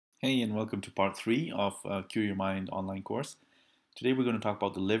Hey, and welcome to part three of Cure Your Mind online course. Today we're going to talk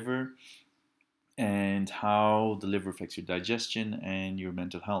about the liver and how the liver affects your digestion and your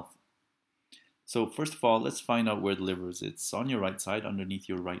mental health. So, first of all, let's find out where the liver is. It's on your right side, underneath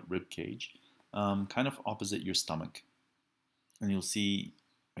your right rib cage, kind of opposite your stomach. And you'll see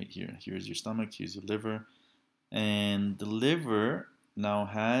right here, here's your stomach, here's your liver. And the liver now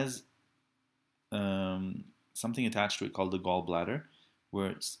has um, something attached to it called the gallbladder,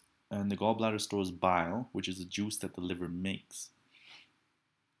 and the gallbladder stores bile, which is a juice that the liver makes.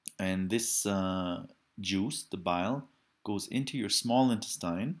 And this juice, the bile, goes into your small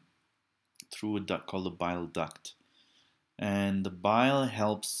intestine through a duct called the bile duct. And the bile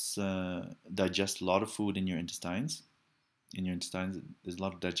helps digest a lot of food in your intestines. There's a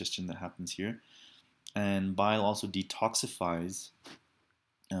lot of digestion that happens here. And bile also detoxifies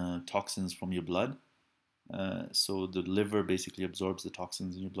toxins from your blood. So the liver basically absorbs the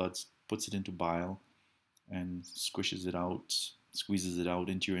toxins in your blood, puts it into bile, and squeezes it out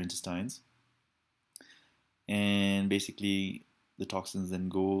into your intestines. And basically, the toxins then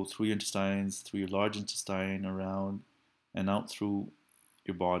go through your intestines, through your large intestine, around, and out through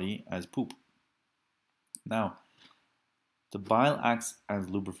your body as poop. Now, the bile acts as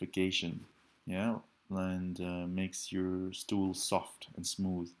lubrication, yeah, and makes your stool soft and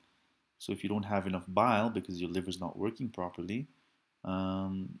smooth. So if you don't have enough bile because your liver's not working properly,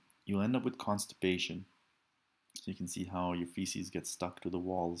 you'll end up with constipation. So you can see how your feces get stuck to the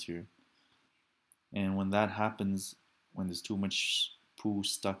walls here. And when that happens, when there's too much poo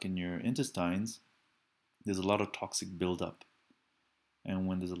stuck in your intestines, there's a lot of toxic buildup. And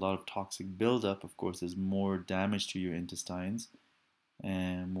when there's a lot of toxic buildup, of course, there's more damage to your intestines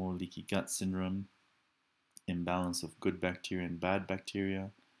and more leaky gut syndrome, imbalance of good bacteria and bad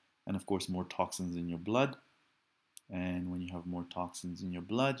bacteria, and of course, more toxins in your blood. And when you have more toxins in your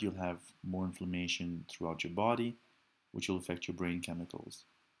blood, you'll have more inflammation throughout your body, which will affect your brain chemicals.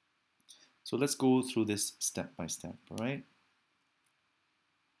 So let's go through this step by step, all right?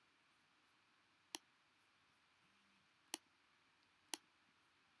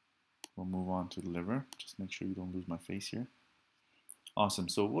 We'll move on to the liver. Just make sure you don't lose my face here. Awesome.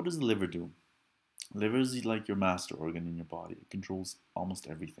 So what does the liver do? Liver is like your master organ in your body. It controls almost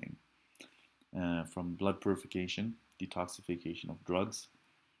everything, from blood purification, detoxification of drugs,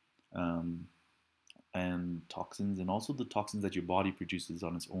 um, and toxins, and also the toxins that your body produces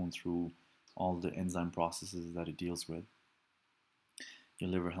on its own through all the enzyme processes that it deals with.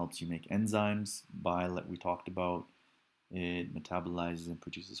 Your liver helps you make enzymes, bile that we talked about. It metabolizes and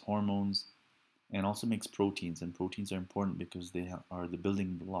produces hormones, and also makes proteins. And proteins are important because they are the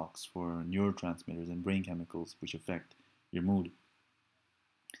building blocks for neurotransmitters and brain chemicals, which affect your mood.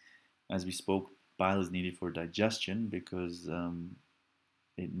 As we spoke, bile is needed for digestion because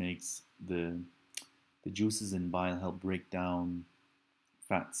it makes the juices in bile help break down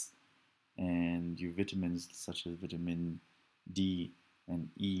fats, and your vitamins such as vitamin D and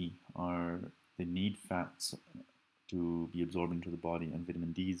E they need fats to be absorbed into the body, and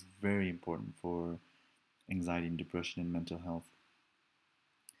vitamin D is very important for anxiety and depression and mental health.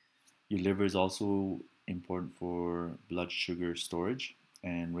 Your liver is also important for blood sugar storage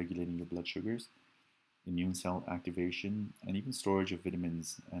and regulating your blood sugars, immune cell activation, and even storage of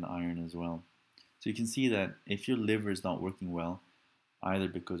vitamins and iron as well. So you can see that if your liver is not working well, either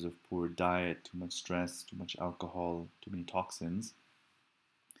because of poor diet, too much stress, too much alcohol, too many toxins,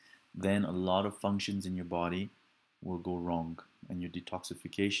 then a lot of functions in your body will go wrong, and your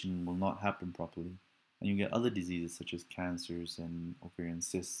detoxification will not happen properly. And you get other diseases such as cancers and ovarian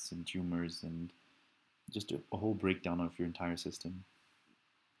cysts and tumors, and just a whole breakdown of your entire system.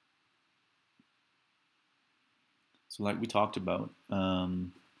 So like we talked about,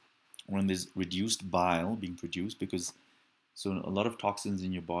 when there's reduced bile being produced, because so a lot of toxins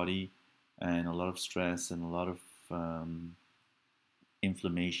in your body and a lot of stress and a lot of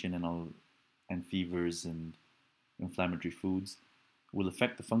inflammation and fevers and inflammatory foods will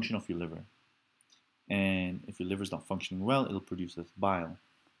affect the function of your liver. And if your liver is not functioning well, it'll produce less bile.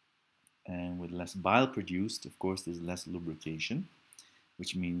 And with less bile produced, of course, there's less lubrication,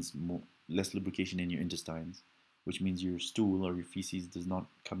 which means less lubrication in your intestines, which means your stool or your feces does not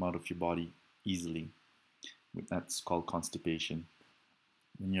come out of your body easily. That's called constipation.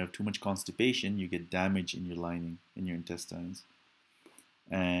 When you have too much constipation, you get damage in your lining, in your intestines.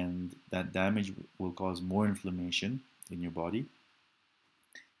 And that damage will cause more inflammation in your body.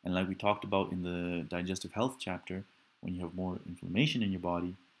 And like we talked about in the digestive health chapter, when you have more inflammation in your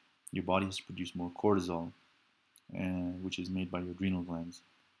body has to produce more cortisol, which is made by your adrenal glands.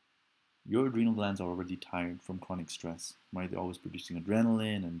 Your adrenal glands are already tired from chronic stress, right? They're always producing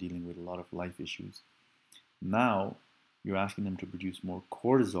adrenaline and dealing with a lot of life issues. Now, you're asking them to produce more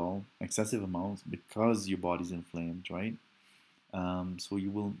cortisol, excessive amounts, because your body's inflamed, right? So you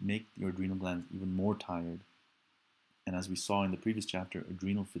will make your adrenal glands even more tired. And as we saw in the previous chapter,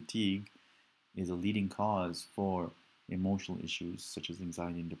 adrenal fatigue is a leading cause for emotional issues such as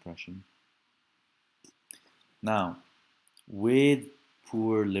anxiety and depression. Now, with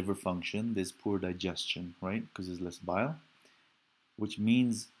poor liver function, there's poor digestion, right? Because there's less bile, which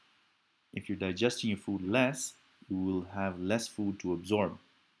means if you're digesting your food less, you will have less food to absorb.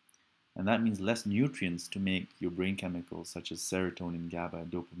 And that means less nutrients to make your brain chemicals such as serotonin, GABA,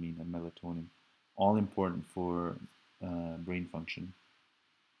 dopamine, and melatonin, all important for brain function.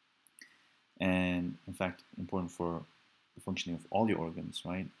 And in fact, important for the functioning of all your organs,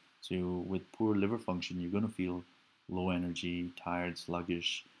 right? So with poor liver function, you're going to feel low energy, tired,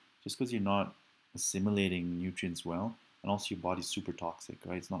 sluggish, just because you're not assimilating nutrients well. And also your body's super toxic,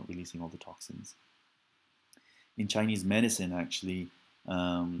 right? It's not releasing all the toxins. In Chinese medicine, actually,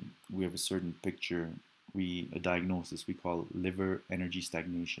 we have a certain picture, a diagnosis we call liver energy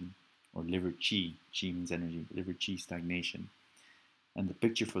stagnation, or liver qi. Qi means energy, liver qi stagnation. And the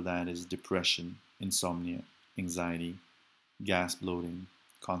picture for that is depression, insomnia, anxiety, gas, bloating,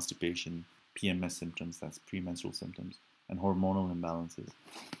 constipation, PMS symptoms, that's premenstrual symptoms, and hormonal imbalances.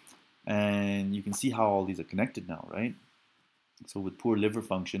 And you can see how all these are connected now, right? So with poor liver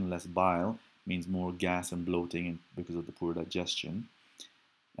function, less bile means more gas and bloating because of the poor digestion.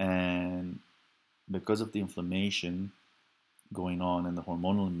 And because of the inflammation going on and the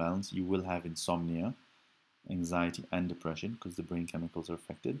hormonal imbalance, you will have insomnia, anxiety, and depression because the brain chemicals are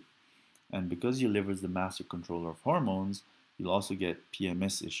affected. And because your liver is the master controller of hormones, you'll also get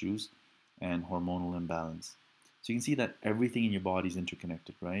PMS issues and hormonal imbalance. So you can see that everything in your body is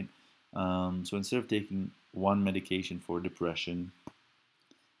interconnected, right? So instead of taking one medication for depression,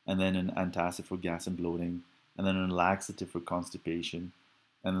 and then an antacid for gas and bloating, and then a laxative for constipation,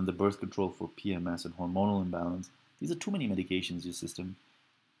 and then the birth control for PMS and hormonal imbalance, these are too many medications in your system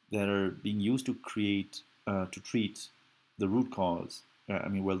that are being used to treat the root cause.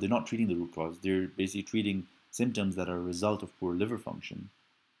 They're not treating the root cause. They're basically treating symptoms that are a result of poor liver function.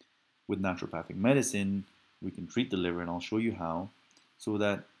 With naturopathic medicine, we can treat the liver, and I'll show you how, so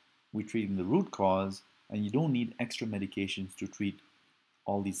that we're treating the root cause, and you don't need extra medications to treat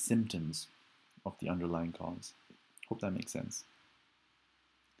all these symptoms of the underlying cause. Hope that makes sense.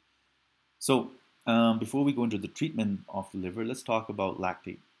 So, before we go into the treatment of the liver, let's talk about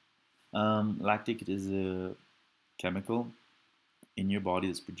lactate. Lactate is a chemical in your body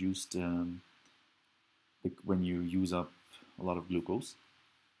that's produced when you use up a lot of glucose.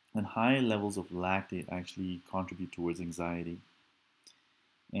 And high levels of lactate actually contribute towards anxiety.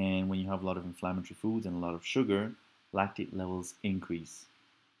 And when you have a lot of inflammatory foods and a lot of sugar, lactate levels increase.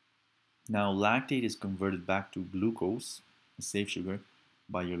 Now, lactate is converted back to glucose, a safe sugar,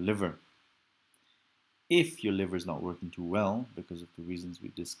 by your liver. If your liver is not working too well, because of the reasons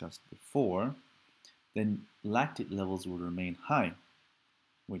we discussed before, then lactate levels will remain high,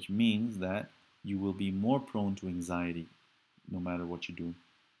 which means that you will be more prone to anxiety no matter what you do.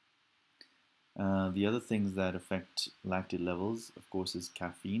 The other things that affect lactate levels, of course, is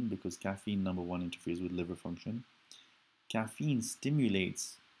caffeine, because caffeine, number one, interferes with liver function. Caffeine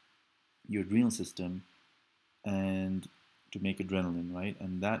stimulates your adrenal system and to make adrenaline, right?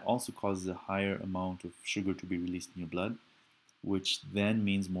 And that also causes a higher amount of sugar to be released in your blood, which then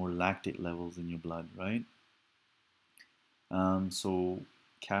means more lactate levels in your blood, right? So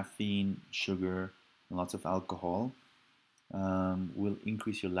caffeine, sugar, and lots of alcohol will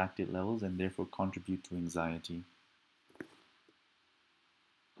increase your lactate levels and therefore contribute to anxiety.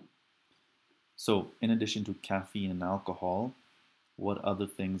 So in addition to caffeine and alcohol, what other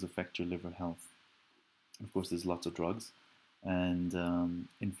things affect your liver health? Of course, there's lots of drugs and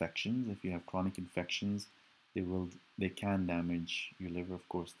infections. If you have chronic infections, they can damage your liver. Of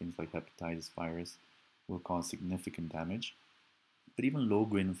course, things like hepatitis virus will cause significant damage. But even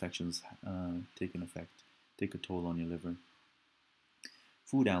low-grade infections take a toll on your liver.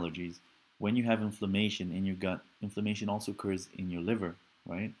 Food allergies. When you have inflammation in your gut, inflammation also occurs in your liver,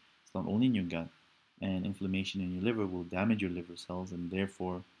 right? It's not only in your gut. And inflammation in your liver will damage your liver cells and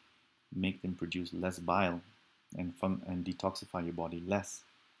therefore make them produce less bile and detoxify your body less.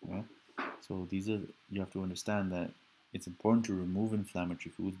 Yeah? So you have to understand that it's important to remove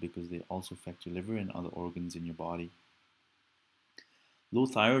inflammatory foods because they also affect your liver and other organs in your body. Low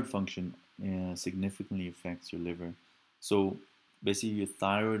thyroid function significantly affects your liver. So basically your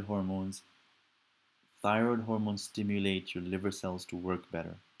thyroid hormones stimulate your liver cells to work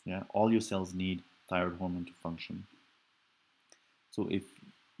better. Yeah, all your cells need thyroid hormone to function. So if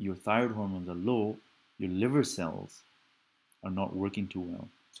your thyroid hormones are low, your liver cells are not working too well.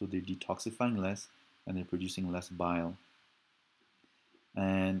 So they're detoxifying less and they're producing less bile.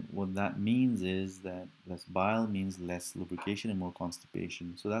 And what that means is that less bile means less lubrication and more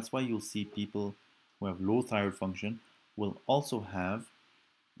constipation. So that's why you'll see people who have low thyroid function will also have,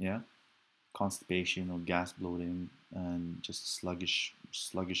 yeah, constipation or gas bloating and just sluggish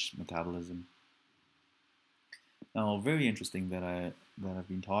metabolism. Now, very interesting that I've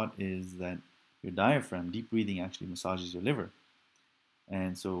been taught is that your diaphragm, deep breathing, actually massages your liver.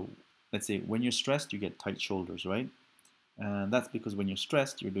 And so, let's say when you're stressed, you get tight shoulders, right? And that's because when you're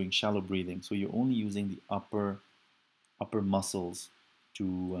stressed, you're doing shallow breathing. So you're only using the upper muscles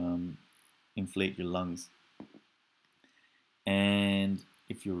to inflate your lungs. And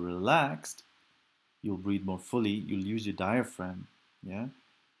if you're relaxed, you'll breathe more fully. You'll use your diaphragm, yeah,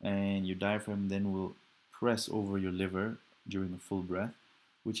 and your diaphragm then will press over your liver during a full breath,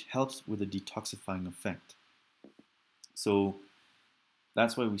 which helps with a detoxifying effect. So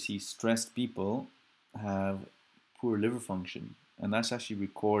that's why we see stressed people have poor liver function, and that's actually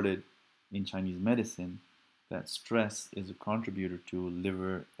recorded in Chinese medicine that stress is a contributor to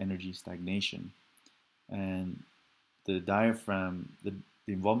liver energy stagnation. And the diaphragm, the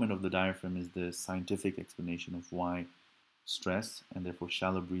involvement of the diaphragm is the scientific explanation of why stress and therefore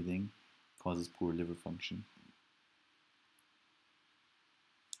shallow breathing causes poor liver function.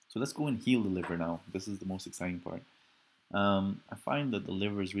 So let's go and heal the liver now. This is the most exciting part. I find that the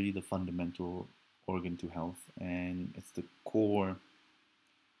liver is really the fundamental organ to health, and it's the core.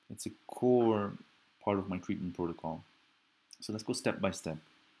 It's a core part of my treatment protocol. So let's go step by step.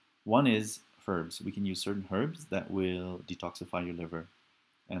 One is herbs. We can use certain herbs that will detoxify your liver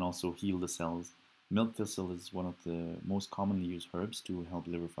and also heal the cells. Milk thistle is one of the most commonly used herbs to help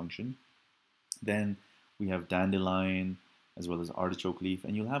liver function. Then we have dandelion as well as artichoke leaf,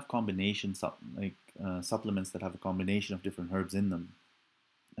 and you'll have combinations supplements that have a combination of different herbs in them.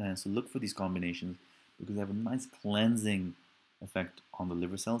 And so look for these combinations because they have a nice cleansing effect on the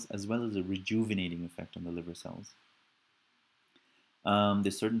liver cells as well as a rejuvenating effect on the liver cells.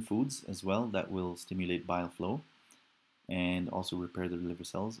 There's certain foods as well that will stimulate bile flow and also repair the liver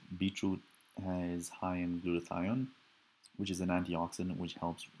cells. Beetroot is high in glutathione, which is an antioxidant which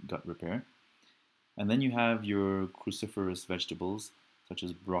helps gut repair. And then you have your cruciferous vegetables such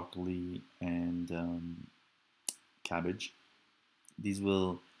as broccoli and cabbage. These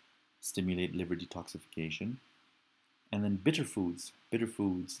will stimulate liver detoxification. And then bitter foods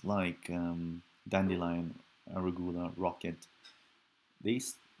like dandelion, arugula, rocket.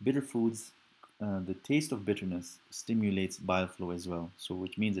 These bitter foods, the taste of bitterness stimulates bile flow as well, so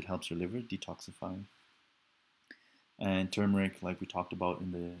which means it helps your liver detoxify. And turmeric, like we talked about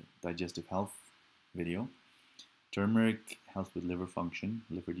in the digestive health video, turmeric helps with liver function,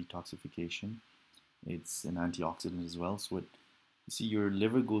 liver detoxification. It's an antioxidant as well, so you see your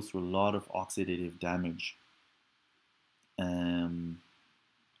liver goes through a lot of oxidative damage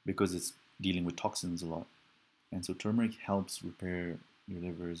because it's dealing with toxins a lot. And so turmeric helps repair your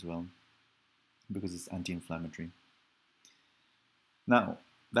liver as well because it's anti-inflammatory. Now,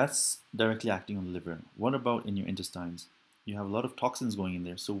 that's directly acting on the liver. What about in your intestines? You have a lot of toxins going in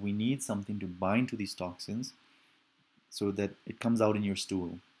there, so we need something to bind to these toxins so that it comes out in your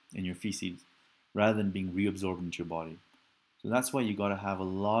stool, in your feces, rather than being reabsorbed into your body. So that's why you got to have a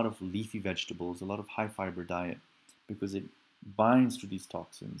lot of leafy vegetables, a lot of high fiber diet, because it binds to these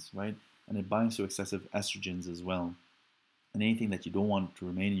toxins, right? And it binds to excessive estrogens as well. And anything that you don't want to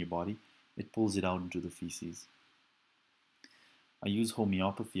remain in your body, it pulls it out into the feces. I use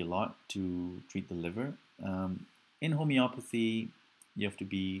homeopathy a lot to treat the liver. In homeopathy, you have to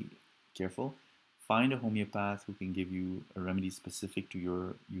be careful. Find a homeopath who can give you a remedy specific to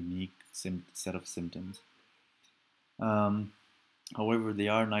your unique set of symptoms. However,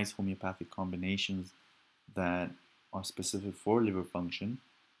 there are nice homeopathic combinations that are specific for liver function.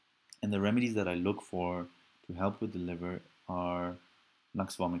 And the remedies that I look for to help with the liver are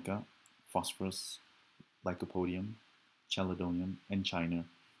Nux vomica, phosphorus, lycopodium, chelidonium, and China.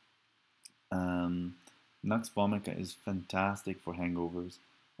 Nux vomica is fantastic for hangovers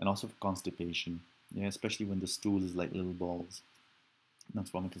and also for constipation, yeah, especially when the stool is like little balls. Nux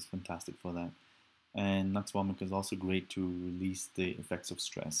vomica is fantastic for that. And Nux vomica is also great to release the effects of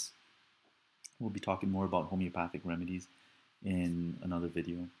stress. We'll be talking more about homeopathic remedies in another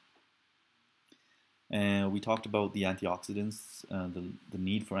video. And we talked about the antioxidants, the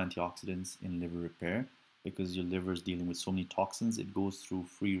need for antioxidants in liver repair, because your liver is dealing with so many toxins, it goes through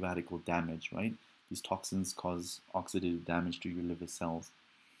free radical damage, right? These toxins cause oxidative damage to your liver cells.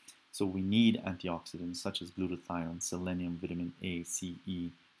 So we need antioxidants such as glutathione, selenium, vitamin A, C, E,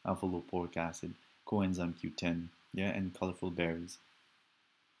 alpha lipoic acid, coenzyme Q10, yeah, and colorful berries.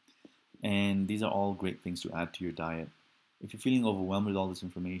 And these are all great things to add to your diet. If you're feeling overwhelmed with all this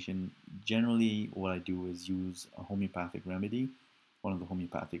information, generally what I do is use a homeopathic remedy, one of the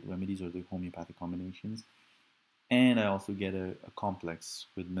homeopathic remedies or the homeopathic combinations. And I also get a complex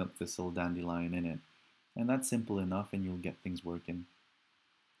with milk thistle dandelion in it. And that's simple enough and you'll get things working.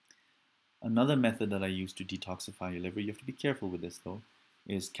 Another method that I use to detoxify your liver, you have to be careful with this though,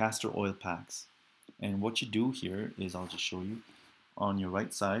 is castor oil packs. And what you do here is, I'll just show you, on your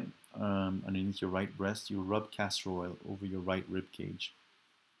right side, underneath your right breast, you rub castor oil over your right rib cage.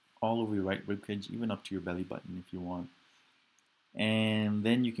 All over your right rib cage, even up to your belly button if you want. And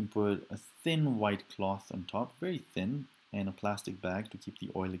then you can put a thin white cloth on top, very thin, and a plastic bag to keep the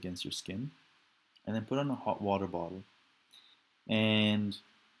oil against your skin. And then put on a hot water bottle. And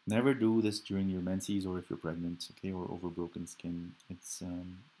never do this during your menses or if you're pregnant, okay, or over broken skin.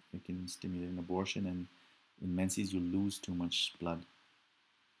 It can stimulate an abortion, and in menses you'll lose too much blood.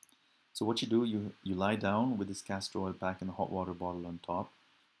 So what you do, you lie down with this castor oil pack and a hot water bottle on top.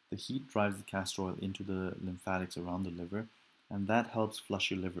 The heat drives the castor oil into the lymphatics around the liver, and that helps flush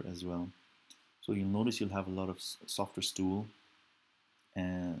your liver as well. So you'll notice you'll have a lot of softer stool,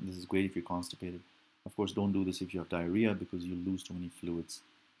 and this is great if you're constipated. Of course, don't do this if you have diarrhea because you'll lose too many fluids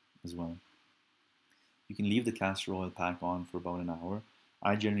as well. You can leave the castor oil pack on for about an hour.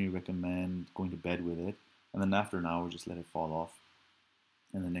 I generally recommend going to bed with it, and then after an hour, just let it fall off.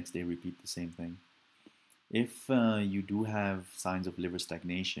 And the next day, repeat the same thing. If you do have signs of liver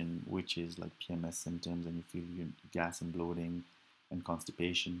stagnation, which is like PMS symptoms, and you feel gas and bloating and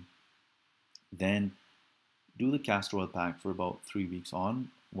constipation, then do the castor oil pack for about 3 weeks on,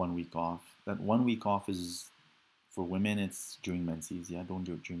 1 week off. That 1 week off is, for women, it's during menses. Yeah, don't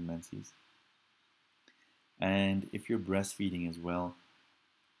do it during menses. And if you're breastfeeding as well,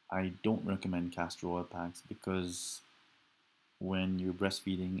 I don't recommend castor oil packs because when you're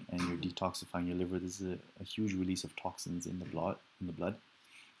breastfeeding and you're detoxifying your liver, there's a huge release of toxins in the blood,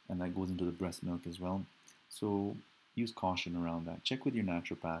 and that goes into the breast milk as well. So use caution around that. Check with your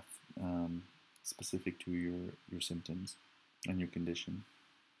naturopath specific to your symptoms and your condition.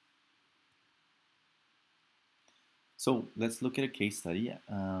 So let's look at a case study.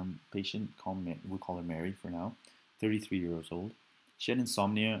 Patient, we'll call her Mary for now, 33 years old. She had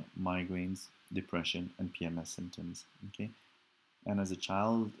insomnia, migraines, depression, and PMS symptoms. Okay, and as a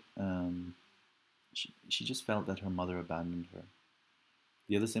child, she just felt that her mother abandoned her.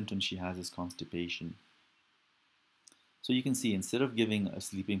 The other symptom she has is constipation. So you can see, instead of giving a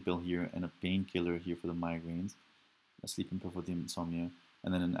sleeping pill here and a painkiller here for the migraines, a sleeping pill for the insomnia,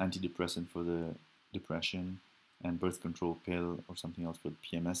 and then an antidepressant for the depression, and birth control pill or something else for the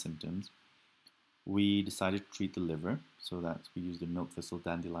PMS symptoms, we decided to treat the liver. So that we used the milk thistle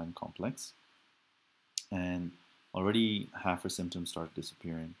dandelion complex, and already half her symptoms started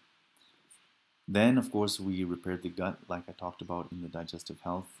disappearing. Then, of course, we repaired the gut, like I talked about in the digestive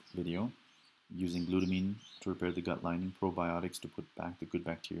health video, using glutamine to repair the gut lining, probiotics to put back the good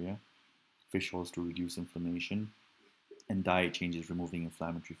bacteria, fish oils to reduce inflammation, and diet changes, removing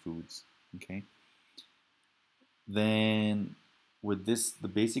inflammatory foods. Okay. Then, with this, the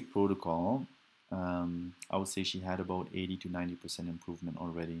basic protocol, I would say she had about 80 to 90% improvement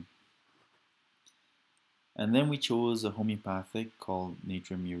already. And then we chose a homeopathic called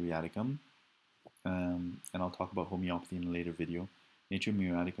Natrium muriaticum. And I'll talk about homeopathy in a later video. Natrium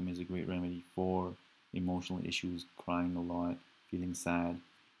muriaticum is a great remedy for emotional issues, crying a lot, feeling sad,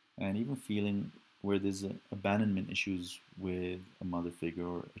 and even feeling where there's abandonment issues with a mother figure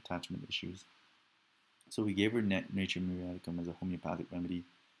or attachment issues. So we gave her Natrium muriaticum as a homeopathic remedy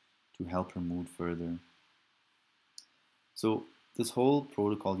to help her mood further. So this whole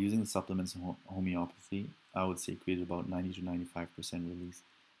protocol, using the supplements and homeopathy, I would say created about 90 to 95% release.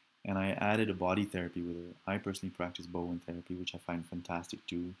 And I added a body therapy with it. I personally practice Bowen therapy, which I find fantastic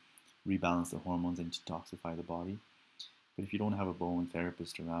to rebalance the hormones and detoxify the body. But if you don't have a Bowen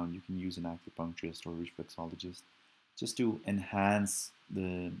therapist around, you can use an acupuncturist or reflexologist just to enhance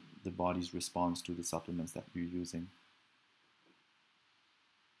the body's response to the supplements that you're using.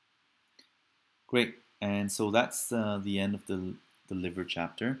 Great. And so that's the end of the liver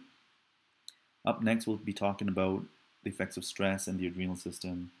chapter. Up next, we'll be talking about the effects of stress and the adrenal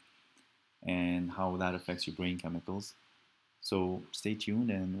system and how that affects your brain chemicals. So stay tuned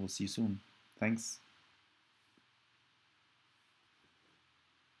and we'll see you soon. Thanks.